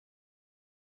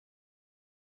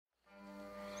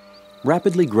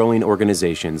Rapidly growing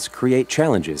organizations create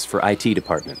challenges for IT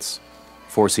departments,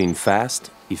 forcing fast,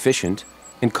 efficient,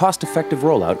 and cost-effective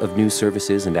rollout of new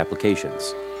services and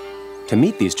applications. To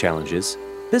meet these challenges,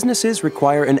 businesses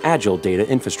require an agile data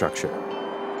infrastructure.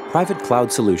 Private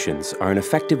cloud solutions are an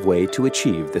effective way to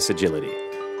achieve this agility.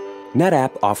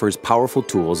 NetApp offers powerful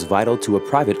tools vital to a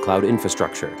private cloud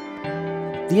infrastructure.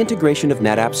 The integration of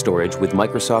NetApp storage with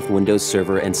Microsoft Windows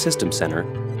Server and System Center,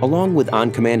 along with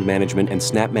on-command management and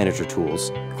Snap Manager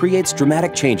tools, creates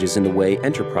dramatic changes in the way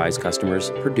enterprise customers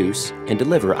produce and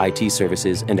deliver IT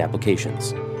services and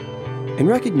applications. In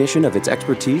recognition of its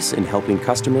expertise in helping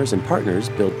customers and partners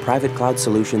build private cloud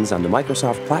solutions on the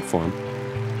Microsoft platform,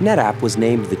 NetApp was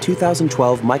named the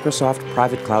 2012 Microsoft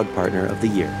Private Cloud Partner of the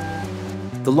Year.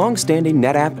 The long-standing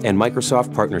NetApp and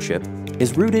Microsoft partnership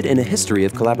is rooted in a history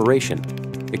of collaboration,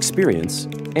 experience,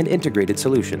 and integrated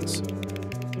solutions.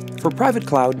 For private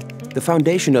cloud, the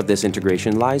foundation of this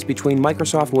integration lies between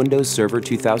Microsoft Windows Server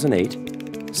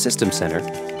 2008, System Center,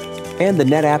 and the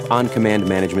NetApp On-Command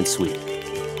Management Suite,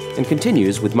 and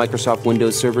continues with Microsoft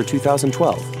Windows Server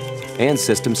 2012 and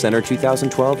System Center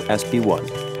 2012 SP1.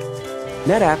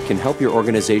 NetApp can help your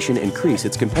organization increase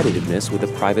its competitiveness with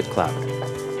a private cloud,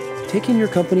 taking your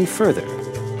company further,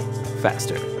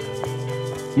 faster.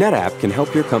 NetApp can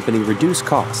help your company reduce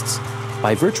costs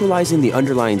by virtualizing the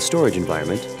underlying storage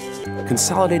environment,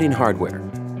 consolidating hardware,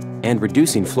 and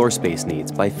reducing floor space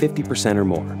needs by 50% or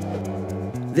more.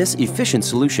 This efficient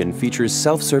solution features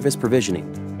self-service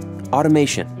provisioning,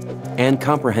 automation, and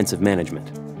comprehensive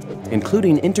management,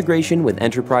 including integration with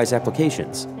enterprise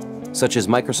applications such as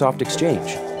Microsoft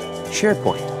Exchange,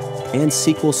 SharePoint, and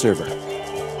SQL Server.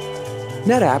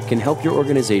 NetApp can help your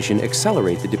organization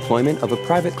accelerate the deployment of a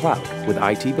private cloud with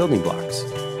IT building blocks,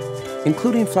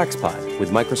 including FlexPod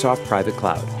with Microsoft Private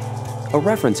Cloud, a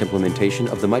reference implementation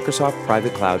of the Microsoft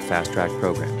Private Cloud Fast Track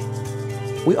program.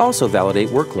 We also validate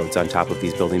workloads on top of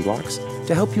these building blocks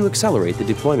to help you accelerate the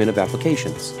deployment of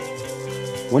applications.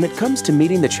 When it comes to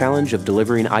meeting the challenge of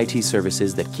delivering IT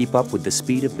services that keep up with the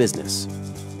speed of business,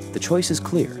 the choice is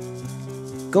clear.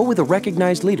 Go with a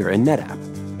recognized leader in NetApp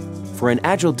for an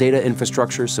agile data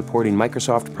infrastructure supporting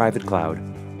Microsoft Private Cloud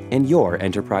and your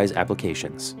enterprise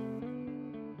applications.